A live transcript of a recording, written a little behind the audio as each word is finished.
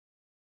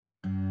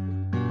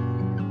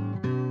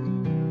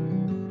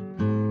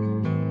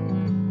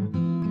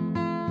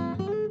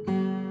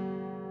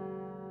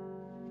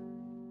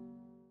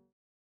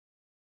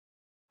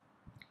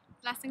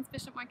Blessings,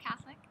 Bishop Moore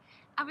Catholic.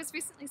 I was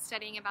recently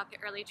studying about the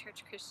early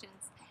church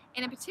Christians,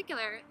 and in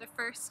particular, the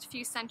first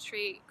few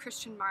century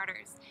Christian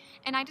martyrs.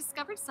 And I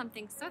discovered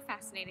something so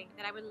fascinating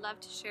that I would love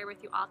to share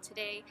with you all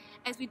today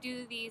as we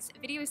do these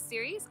video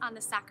series on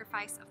the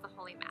sacrifice of the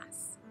Holy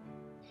Mass.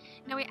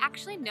 Now, we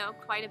actually know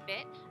quite a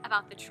bit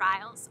about the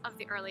trials of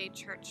the early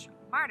church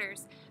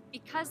martyrs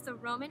because the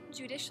Roman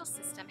judicial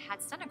system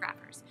had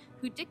stenographers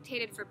who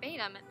dictated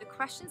verbatim the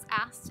questions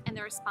asked and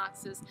the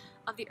responses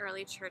of the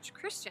early church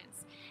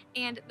Christians.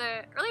 And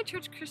the early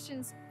church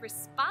Christians'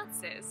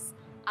 responses,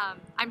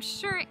 I'm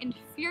sure,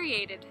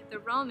 infuriated the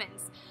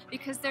Romans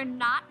because they're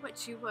not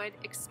what you would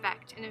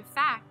expect. And in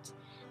fact,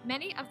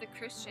 many of the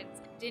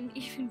Christians didn't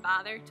even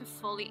bother to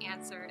fully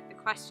answer the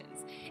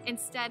questions.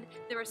 Instead,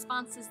 the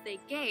responses they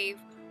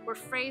gave were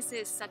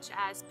phrases such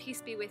as,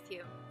 "Peace be with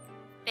you,"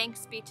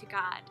 "Thanks be to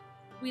God,"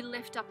 "We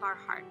lift up our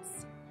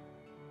hearts."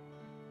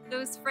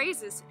 Those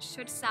phrases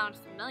should sound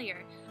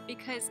familiar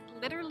because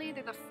literally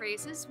they're the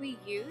phrases we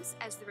use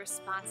as the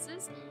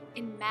responses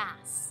in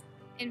Mass.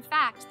 In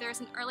fact, there's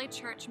an early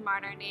church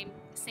martyr named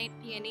Saint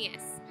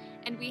Pianius,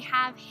 and we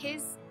have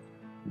his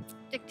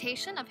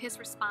dictation of his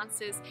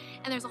responses,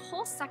 and there's a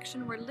whole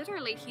section where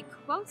literally he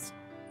quotes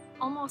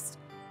almost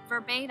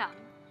verbatim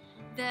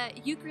the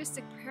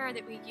Eucharistic prayer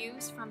that we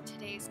use from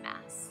today's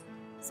Mass.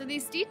 So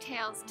these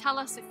details tell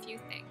us a few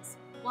things.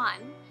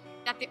 One,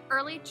 that the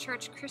early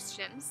church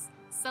Christians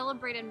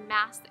celebrated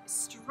Mass that is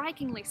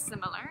strikingly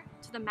similar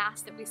to the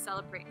Mass that we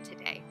celebrate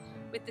today,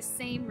 with the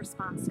same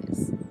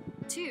responses.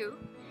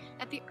 Two,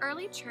 that the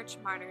early church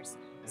martyrs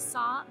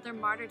saw their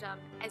martyrdom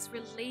as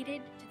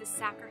related to the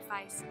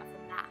sacrifice of the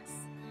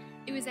Mass.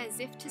 It was as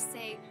if to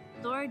say,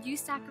 "Lord, you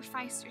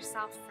sacrificed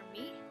yourself for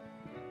me,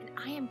 and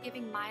I am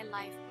giving my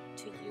life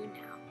to you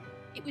now."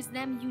 It was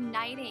them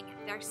uniting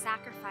their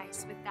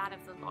sacrifice with that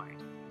of the Lord.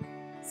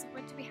 So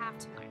what do we have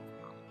to learn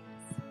from all of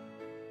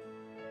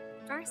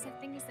this? First, I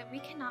think is that we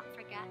cannot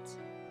forget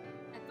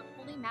that the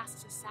Holy Mass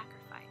is a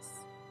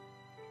sacrifice.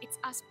 It's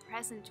us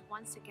present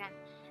once again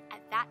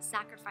at that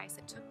sacrifice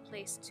that took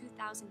place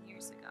 2,000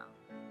 years ago,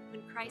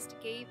 when Christ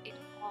gave it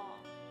all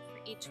for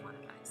each one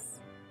of us.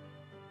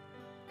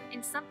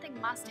 And something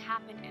must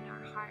happen in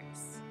our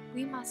hearts.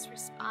 We must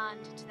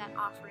respond to that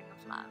offering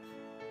of love.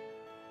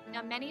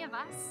 Now, many of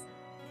us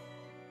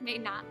may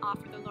not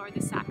offer the Lord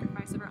the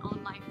sacrifice of our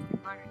own life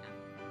through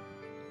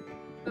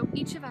martyrdom, but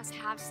each of us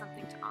have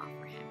something to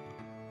offer Him.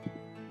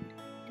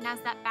 And as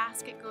that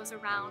basket goes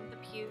around the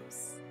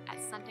pews at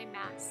Sunday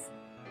Mass,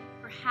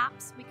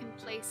 perhaps we can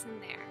place in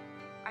there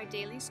our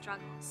daily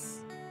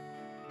struggles,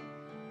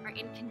 our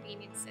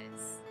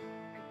inconveniences,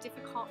 our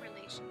difficult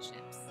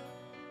relationships,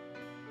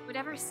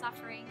 whatever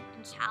suffering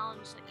and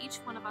challenge that each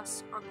one of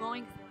us are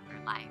going through in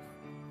our life.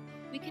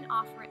 We can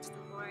offer it to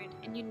the Lord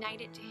and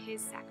unite it to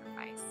His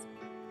sacrifice,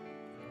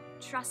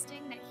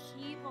 trusting that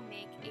He will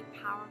make a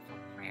powerful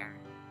prayer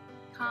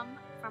come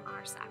from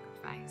our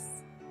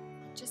sacrifice,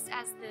 just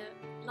as the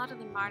blood of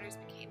the martyrs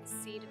became the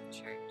seed of the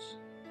church,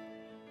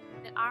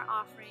 that our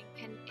offering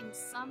can in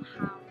some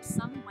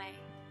way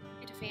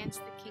advance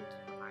the kingdom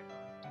of our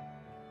Lord.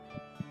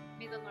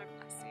 May the Lord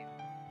bless you.